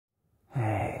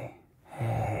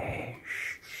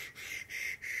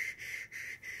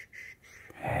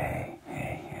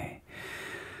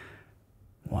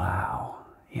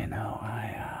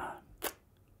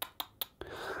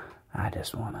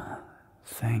just want to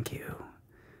thank you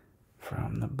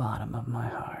from the bottom of my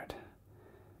heart.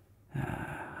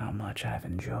 How much I've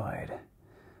enjoyed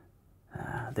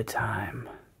the time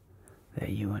that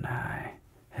you and I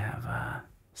have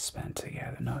spent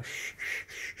together. No, shh, shh,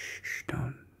 shh, shh, shh,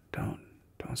 don't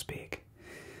speak.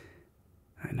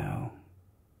 I know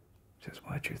just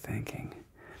what you're thinking,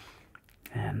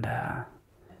 and I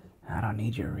don't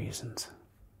need your reasons.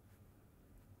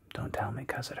 Don't tell me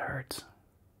 'cause it hurts.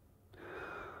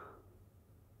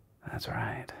 That's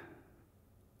right.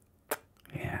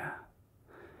 Yeah.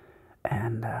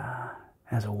 And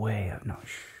as a way of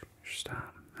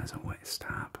stop. As a way,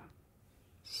 stop.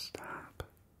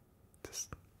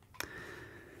 Just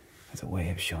as a way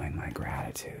of showing my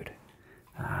gratitude,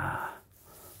 I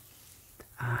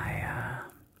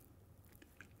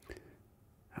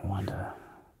wanted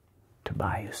to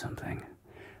buy you something.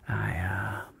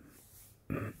 I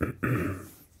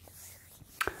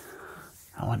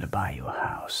wanted to buy you a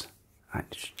house.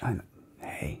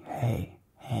 Hey.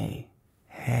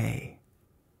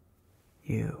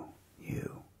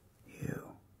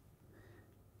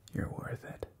 You're worth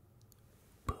it.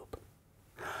 Boop.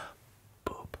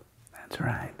 That's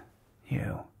right.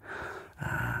 You.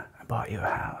 I bought you a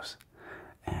house.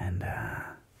 And,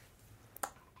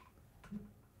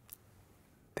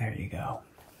 there you go.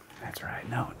 That's right.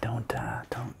 No, don't,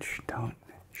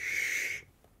 shh.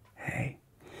 Hey,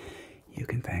 you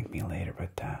can thank me later,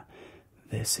 but,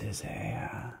 this is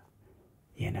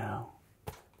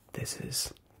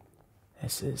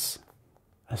this is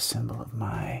a symbol of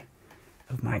my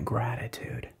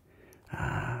gratitude,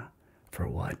 for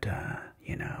what,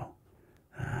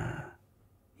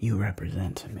 you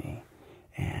represent to me.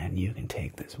 And you can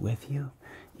take this with you.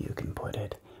 You can put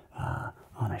it,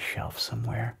 on a shelf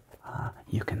somewhere.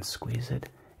 You can squeeze it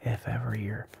if ever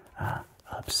you're,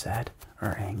 upset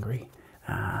or angry.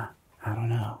 I don't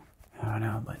know,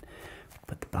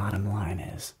 but the bottom line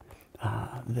is,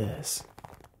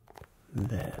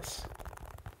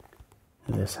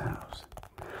 this house,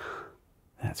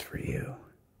 that's for you.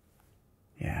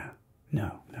 Yeah,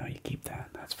 no, you keep that.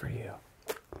 That's for you.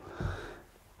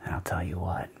 And I'll tell you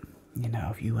what,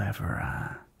 if you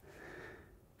ever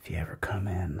come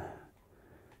in,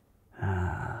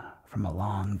 from a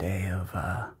long day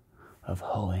of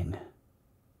hoeing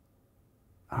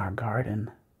our garden,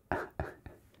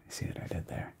 see what I did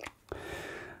there?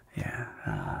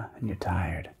 Yeah, and you're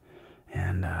tired,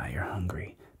 and you're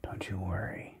hungry. Don't you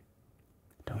worry.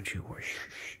 Shh.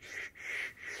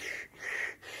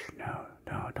 No,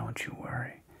 don't you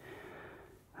worry.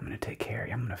 I'm gonna take care of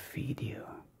you. I'm gonna feed you.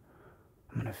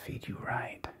 I'm gonna feed you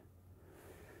right.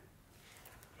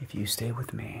 If you stay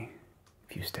with me,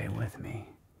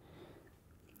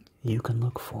 you can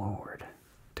look forward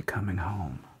to coming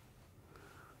home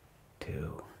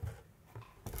to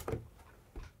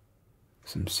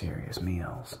some serious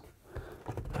meals.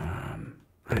 I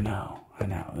know.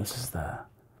 This is that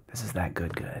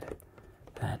good.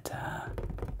 That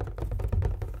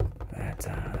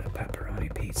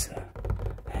pepperoni pizza,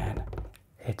 and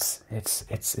it's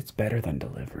better than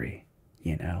delivery,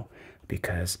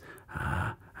 because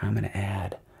I'm gonna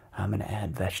add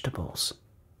vegetables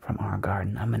from our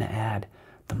garden. I'm gonna add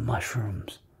the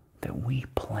mushrooms that we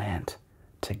plant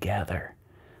together,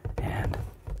 and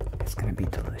it's gonna be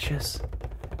delicious.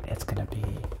 It's gonna be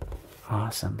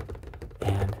awesome.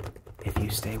 And if you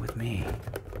stay with me,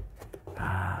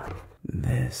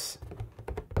 this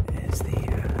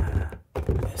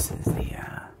is the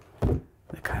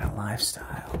kind of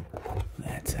lifestyle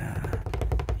that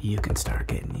you can start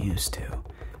getting used to.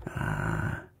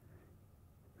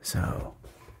 So,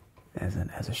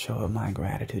 as a show of my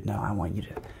gratitude, no, I want you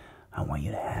to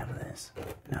have this.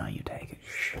 No, you take it.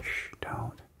 Shh,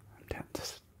 don't.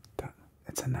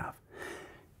 It's enough.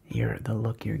 The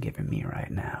look you're giving me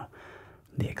right now,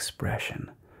 the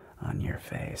expression on your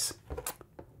face,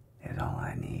 is all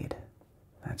I need.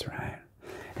 That's right.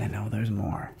 And no, there's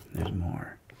more.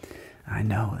 I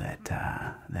know that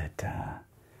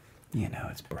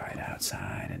it's bright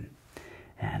outside,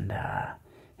 and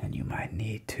you might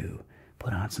need to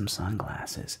put on some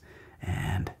sunglasses.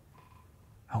 And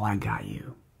I got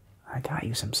you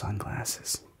some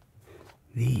sunglasses.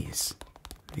 These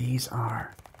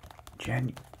are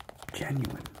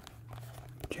genuine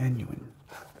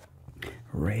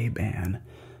Ray-Ban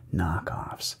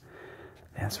knockoffs.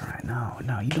 That's right. No,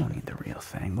 you don't need the real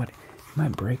thing. What? You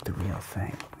might break the real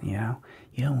thing, You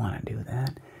don't want to do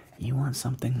that. You want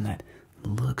something that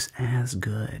looks as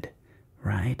good,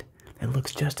 right? It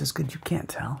looks just as good. You can't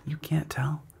tell.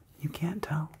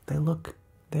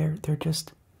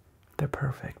 They're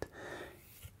perfect.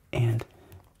 And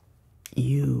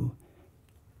you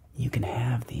you can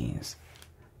have these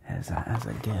as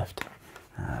a gift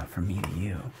from me to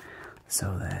you,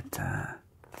 so that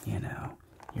you know,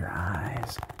 your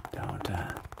eyes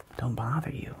don't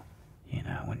bother you, you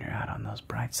know, when you're out on those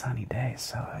bright sunny days.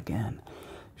 So again,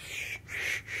 shh,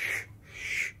 shh, shh,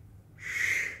 shh,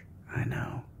 shh. I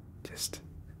know, just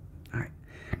all right.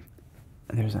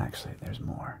 There's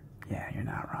more. Yeah, you're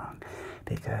not wrong,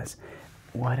 because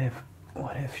what if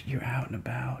you're out and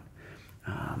about,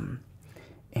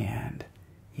 and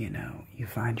you know, you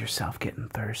find yourself getting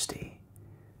thirsty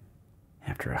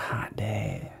after a hot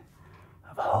day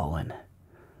of hoeing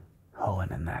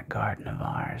in that garden of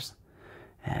ours,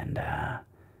 and I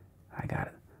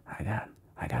got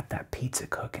that pizza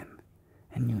cooking,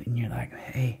 and you're like,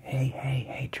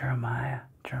 hey, Jeremiah,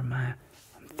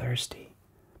 I'm thirsty.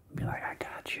 Be like, I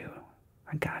got you.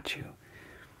 I'm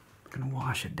gonna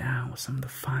wash it down with some of the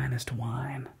finest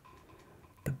wine,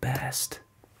 the best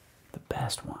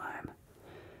wine.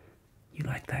 You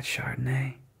like that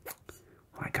Chardonnay?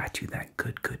 Well, I got you that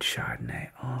good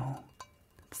Chardonnay. Oh,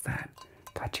 it's that.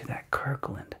 Got you that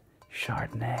Kirkland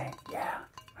Chardonnay. Yeah,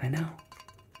 I know.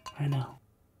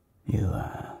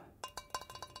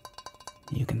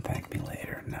 You can thank me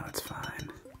later. No, it's fine.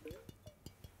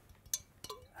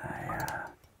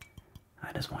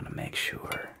 I just want to make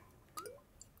sure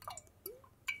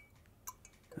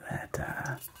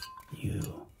that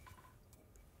you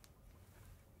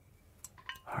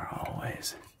are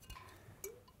always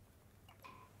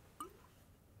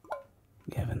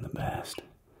given the best,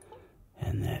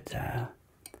 and that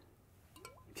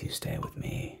if you stay with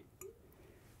me,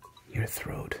 your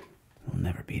throat will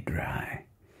never be dry.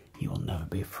 You will never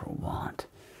be for want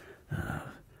of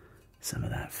some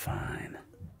of that fine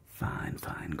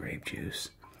grape juice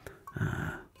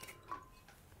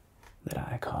that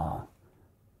I call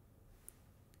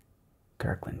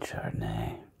Kirkland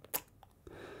Chardonnay.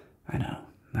 I know.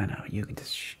 You can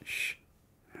just shh,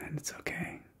 and it's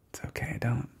okay. It's okay.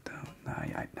 Don't. No,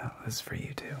 I know this is for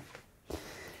you too.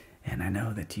 And I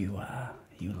know that you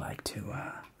like to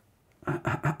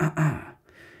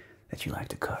that you like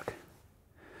to cook,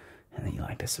 and that you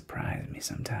like to surprise me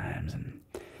sometimes, and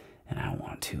I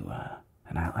want to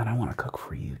and I want to cook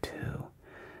for you too.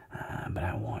 But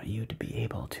I want you to be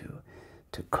able to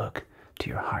cook to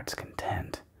your heart's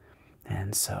content,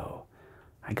 and so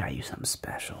I got you something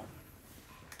special.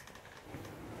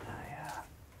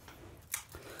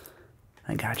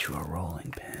 I got you a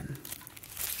rolling pin.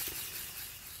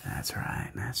 That's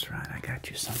right. I got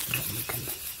you something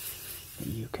that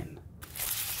you can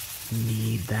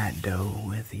knead that dough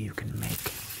with. You can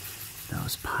make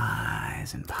those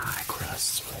pies and pie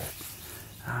crusts with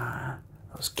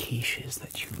those quiches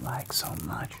that you like so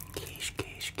much. Quiche.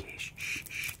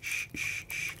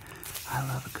 Shh. I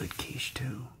love a good quiche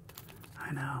too.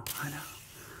 I know.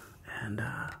 And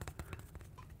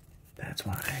that's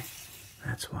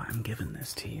why I'm giving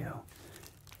this to you.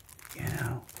 You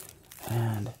know,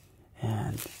 and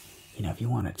you know, if you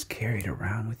want it carried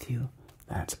around with you,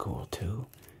 that's cool too.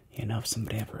 You know, if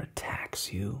somebody ever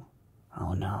attacks you,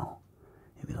 oh no,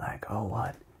 you'd be like, oh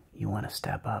what? You want to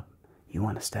step up? You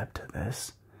want to step to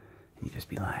this? And you just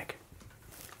be like,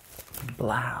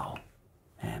 blow,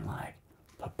 and like,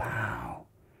 pa-pow,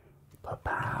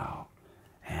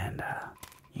 and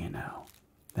you know,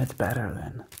 that's better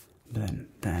than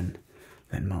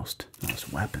most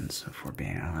weapons, if we're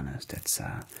being honest. It's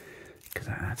because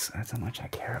that's how much I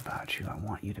care about you. I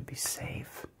want you to be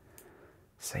safe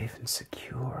and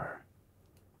secure,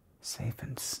 safe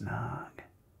and snug.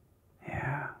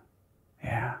 Yeah,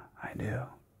 I do.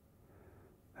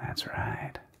 That's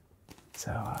right.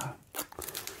 So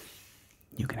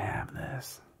you can have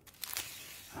this.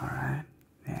 All right.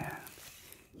 Yeah.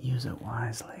 Use it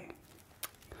wisely.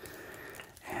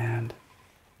 And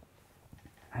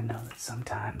I know that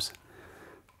sometimes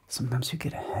you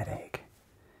get a headache,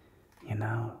 you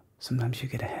know? Sometimes you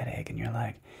get a headache and you're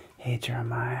like, hey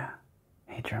Jeremiah,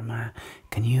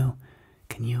 can you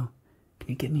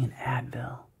get me an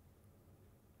Advil?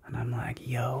 And I'm like,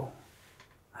 yo,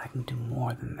 I can do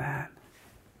more than that.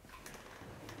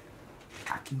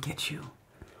 I can get you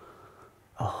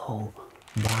a whole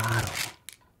bottle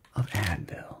of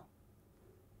Advil,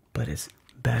 but it's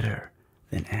better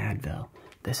than Advil.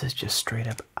 This is just straight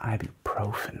up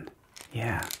ibuprofen.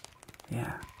 Yeah.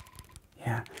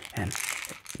 And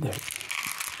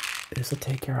this will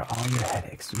take care of all your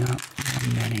headaches. You know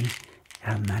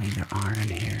how many there are in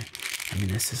here? I mean,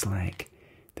 this is like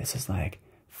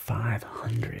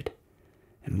 500,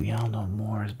 and we all know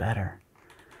more is better.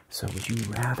 So would you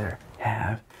rather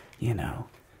have,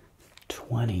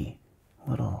 20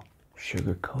 little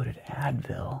sugar-coated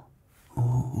Advil,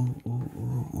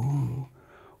 Ooh.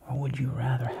 Or would you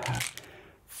rather have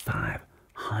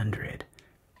 500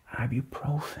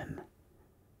 ibuprofen?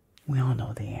 We all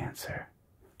know the answer.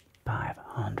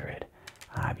 500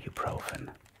 ibuprofen.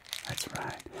 That's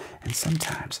right. And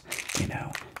sometimes,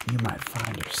 you might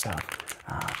find yourself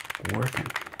working,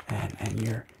 and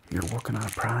you're working on a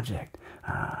project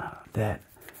that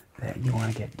you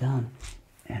want to get done.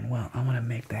 And well, I want to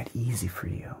make that easy for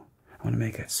you. I want to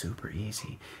make it super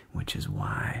easy, which is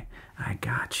why I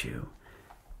got you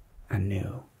a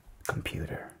new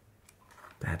computer.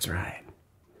 That's right.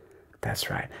 That's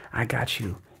right. I got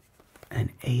you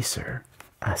an Acer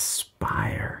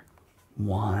Aspire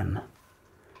 1.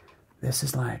 This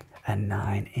is like a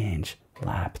 9-inch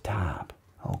laptop,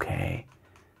 okay?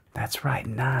 That's right,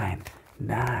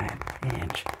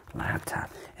 9-inch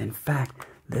laptop. In fact,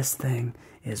 this thing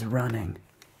is running,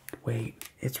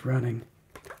 it's running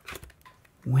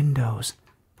Windows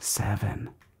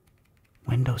 7.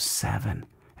 Windows 7.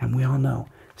 And we all know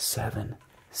 7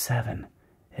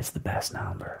 is the best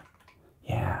number.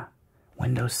 Yeah,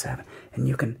 Windows 7. And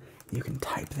you can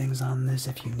type things on this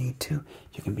if you need to.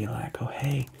 You can be like, oh,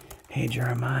 hey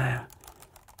Jeremiah.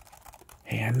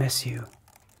 Hey, I miss you.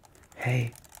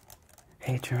 Hey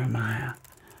Jeremiah.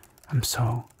 I'm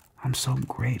so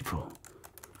grateful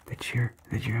that you're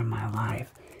in my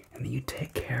life and that you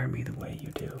take care of me the way you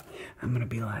do. I'm gonna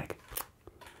be like,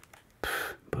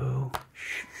 boo,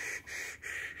 shh.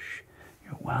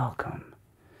 You're welcome.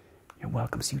 You're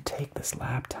welcome. So you take this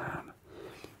laptop,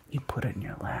 you put it in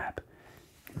your lap,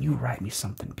 and you write me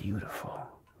something beautiful.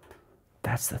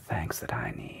 That's the thanks that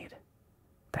I need.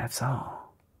 That's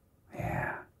all.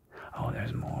 Yeah. Oh,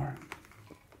 there's more.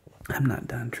 I'm not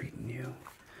done treating you.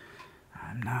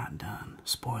 I'm not done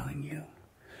spoiling you.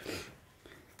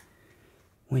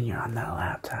 When you're on that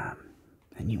laptop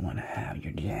and you want to have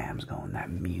your jams going, that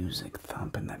music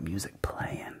thumping, that music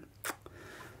playing,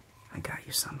 I got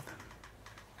you something.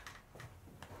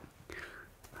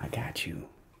 I got you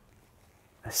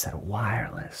a set of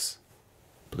wireless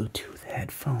Bluetooth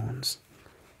headphones.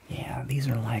 Yeah, these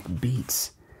are like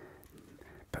Beats,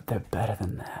 but they're better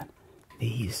than that.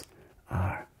 These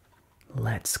are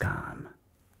Let's Gone.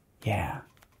 Yeah,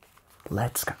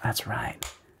 Let's Gone. That's right.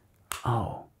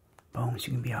 Oh, boom, so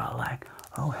you can be all like,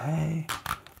 oh hey,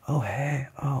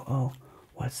 oh,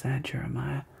 what's that,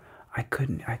 Jeremiah? I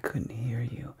couldn't hear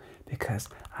you because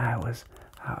I was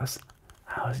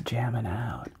jamming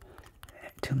out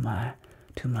to my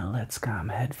Let's Gone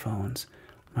headphones,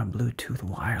 my Bluetooth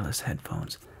wireless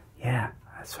headphones. Yeah,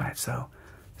 that's right. So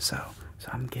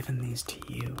I'm giving these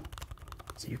to you,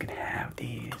 so you can have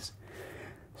these,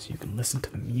 so you can listen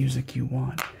to the music you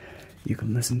want. You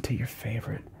can listen to your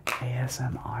favorite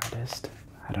ASMR artist.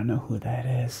 I don't know who that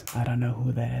is.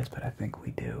 But I think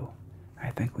we do. I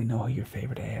think we know who your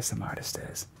favorite ASMR artist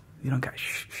is. You don't got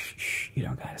shh. You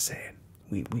don't gotta say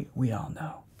it. We all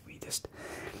know.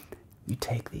 You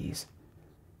take these,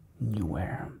 and you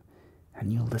wear them,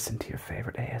 and you listen to your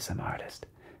favorite ASMR artist.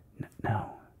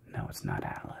 No, it's not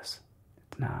Atlas.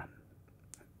 It's not.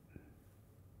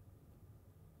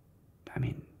 I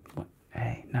mean, what?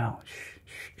 Hey, no, shh.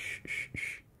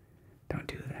 Don't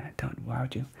do that. Why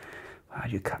would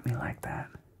you cut me like that?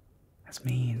 That's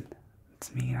mean.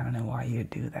 It's mean. I don't know why you'd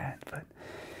do that, but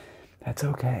that's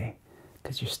okay,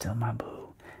 because you're still my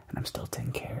boo, and I'm still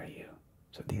taking care of you.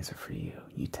 So these are for you.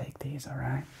 You take these,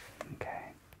 alright?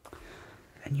 Okay.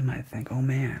 And you might think, oh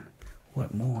man,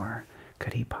 what more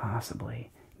could he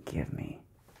possibly give me?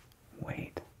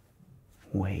 Wait.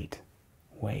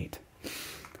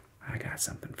 I got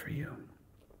something for you.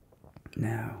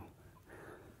 Now,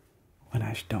 when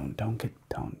I don't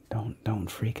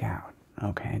freak out.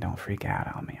 Okay, don't freak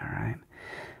out on me, alright?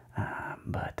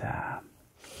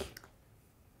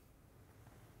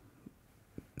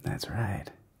 That's right.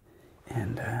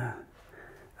 And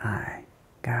I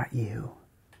got you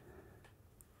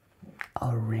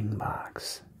a ring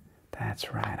box.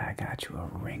 That's right, I got you a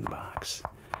ring box.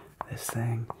 This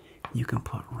thing, you can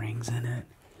put rings in it.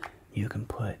 You can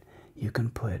put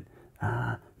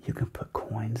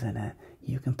coins in it.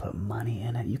 You can put money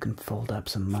in it. You can fold up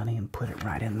some money and put it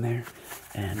right in there.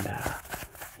 And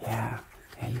yeah,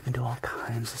 you can do all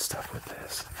kinds of stuff with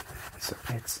this. It's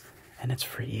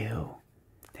for you.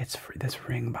 It's for this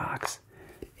ring box.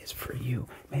 Is for you.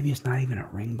 Maybe it's not even a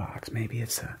ring box. Maybe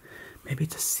it's a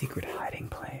secret hiding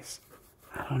place.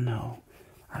 I don't know.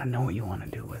 I don't know what you want to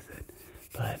do with it,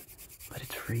 but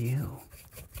it's for you.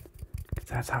 'Cause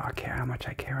that's how much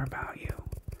I care about you.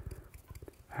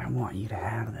 I want you to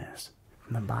have this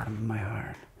from the bottom of my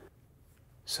heart.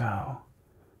 So,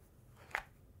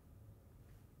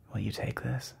 will you take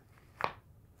this?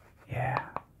 Yeah.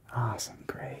 Awesome.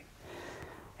 Great.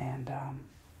 And,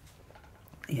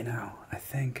 you know, I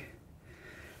think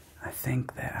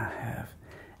that I have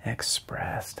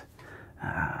expressed,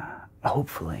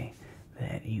 hopefully,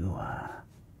 that you are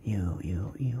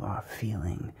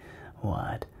feeling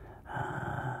what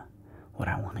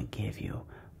I want to give you.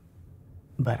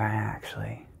 But I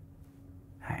actually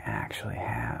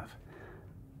have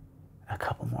a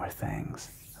couple more things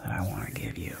that I want to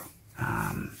give you.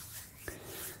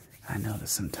 I know that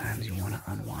sometimes you want to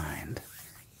unwind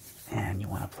and you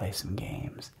want to play some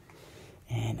games.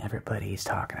 And everybody's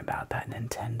talking about that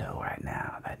Nintendo right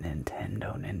now. That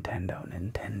Nintendo.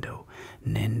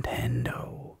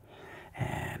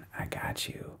 And I got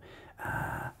you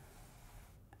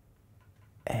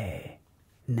a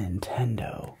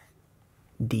Nintendo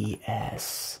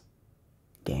DS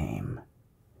game.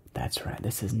 That's right.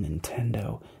 This is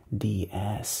Nintendo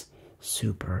DS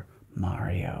Super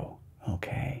Mario.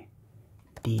 Okay?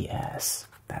 DS.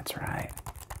 That's right.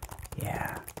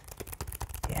 Yeah.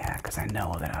 Yeah, because I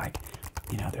know that, like,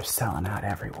 you know, they're selling out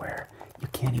everywhere. You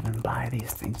can't even buy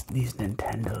these things, these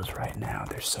Nintendos right now.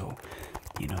 They're so,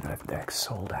 you know, they're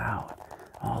sold out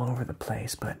all over the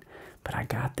place. But I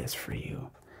got this for you.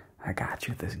 I got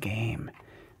you this game.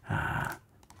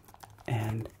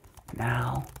 And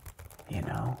now, you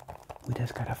know, we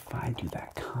just gotta find you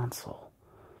that console.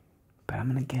 But I'm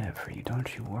gonna get it for you.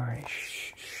 Don't you worry.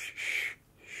 Shh, shh, shh,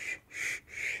 shh,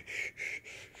 shh, shh,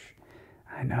 shh.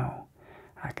 I know.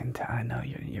 I can tell. I know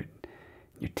you're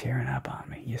tearing up on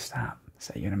me. You stop.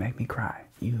 Say you're gonna make me cry.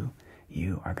 You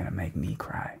are gonna make me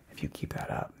cry if you keep that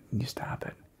up. You stop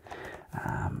it.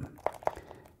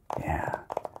 Yeah.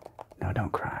 No,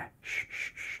 don't cry. Shh,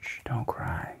 shh, shh, shh. Don't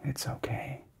cry. It's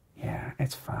okay. Yeah,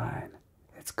 it's fine.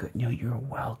 It's good. You know, you're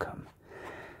welcome.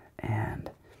 And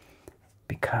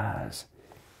because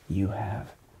you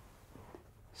have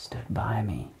stood by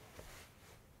me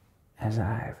as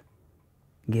I've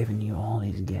given you all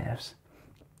these gifts,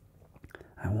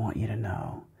 I want you to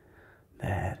know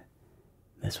that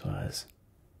this was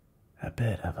a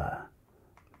bit of a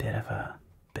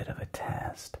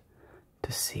test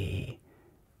to see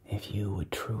if you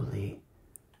would truly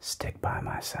stick by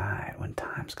my side when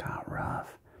times got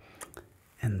rough.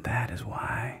 And that is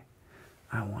why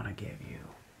I want to give you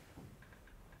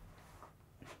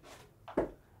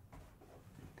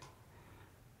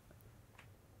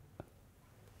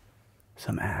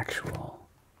some actual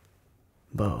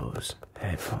Bose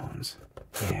headphones.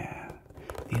 Yeah,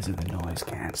 these are the noise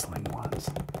canceling ones.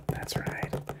 That's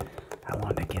right. I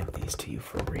wanted to give these to you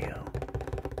for real.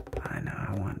 I know.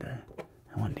 I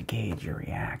wanted to gauge your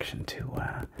reaction to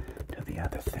the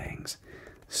other things.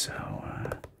 So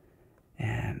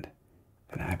and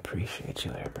I appreciate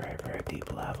you at a very, very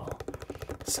deep level.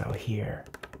 So here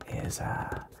is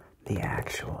the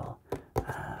actual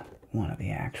one of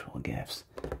the actual gifts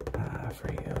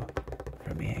for you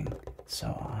for being so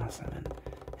awesome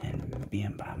and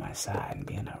being by my side and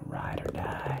being a ride or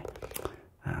die.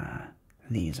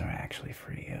 These are actually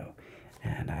for you.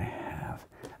 And I have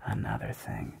another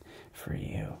thing for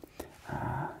you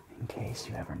in case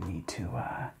you ever need to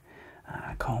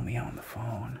call me on the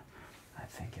phone. I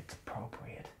think it's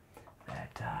appropriate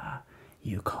that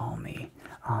you call me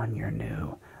on your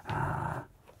new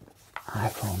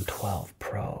iPhone 12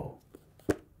 Pro.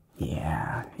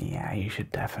 Yeah, you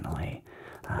should definitely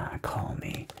call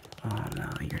me on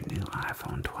your new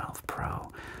iPhone 12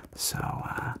 Pro. So,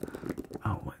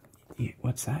 oh,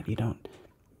 what's that?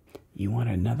 You want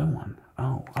another one?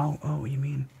 Oh, you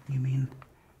mean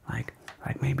like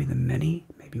maybe the mini?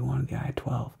 Maybe you want the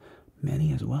i12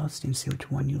 mini as well? See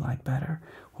which one you like better?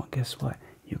 Well, guess what?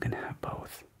 You can have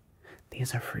both.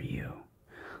 These are for you.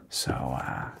 So,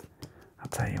 I'll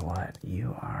tell you what,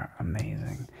 you are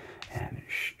amazing. And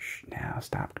shh, now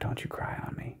stop. Don't you cry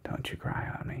on me. Don't you cry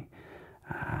on me.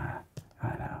 I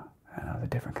know, it's a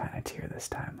different kind of tear this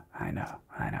time. I know.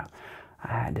 I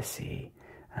had to see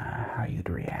how you'd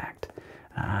react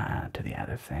to the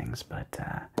other things, but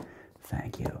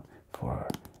thank you for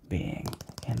being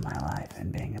in my life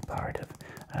and being a part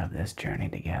of this journey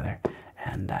together.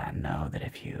 And know that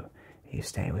if you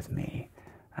stay with me,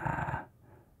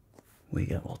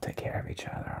 we'll take care of each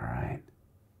other, alright?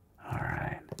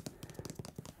 Alright.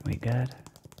 We good?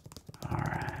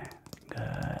 Alright.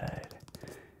 Good.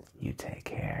 You take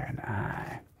care, and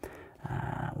I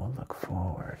will look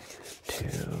forward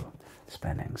to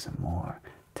spending some more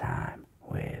time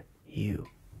with you.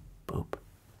 Boop.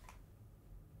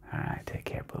 Alright, take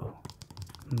care, boo.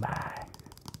 Bye.